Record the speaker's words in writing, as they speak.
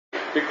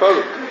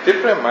Because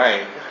different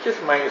mind. His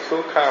mind is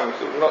so calm,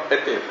 so not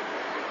active.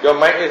 Your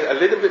mind is a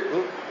little bit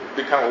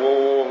become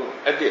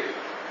active.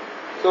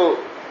 So,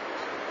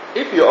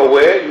 if you're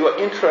aware, your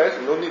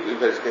interest, no need to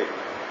investigate.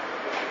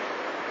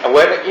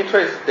 When the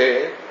interest is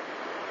there,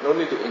 no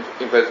need to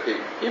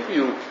investigate. If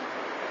you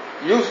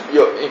use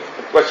your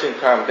question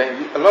calm,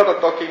 then a lot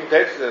of talking,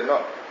 that's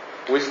not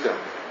wisdom.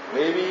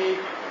 Maybe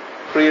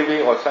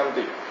craving or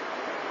something.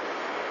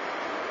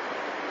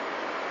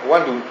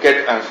 Want to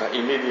get answer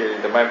immediately,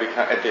 the mind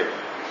become active.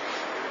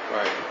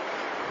 Right.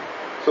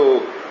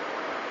 So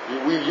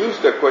we use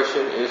the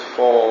question is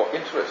for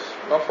interest,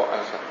 not for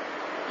answer.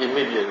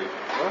 Immediately.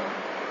 No?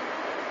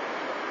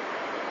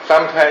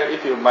 Sometimes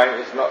if your mind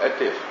is not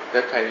active,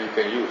 that time you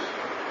can use.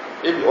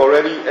 If you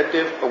already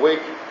active,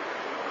 awake,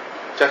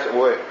 just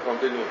awake,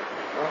 continue.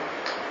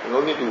 No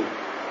need to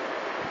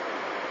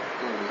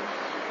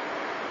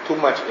too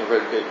much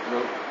investigate.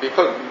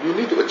 Because you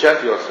need to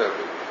adjust yourself.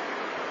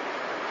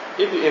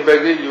 If you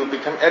investigate, you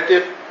become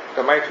active.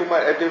 The mind too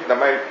much active, the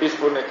mind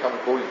peacefulness come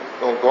going,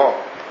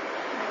 gone.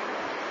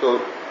 So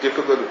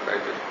difficult to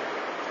practice.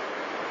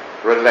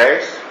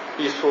 Relax,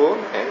 peaceful,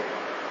 and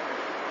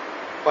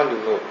want to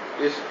know.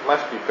 This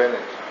must be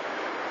balanced.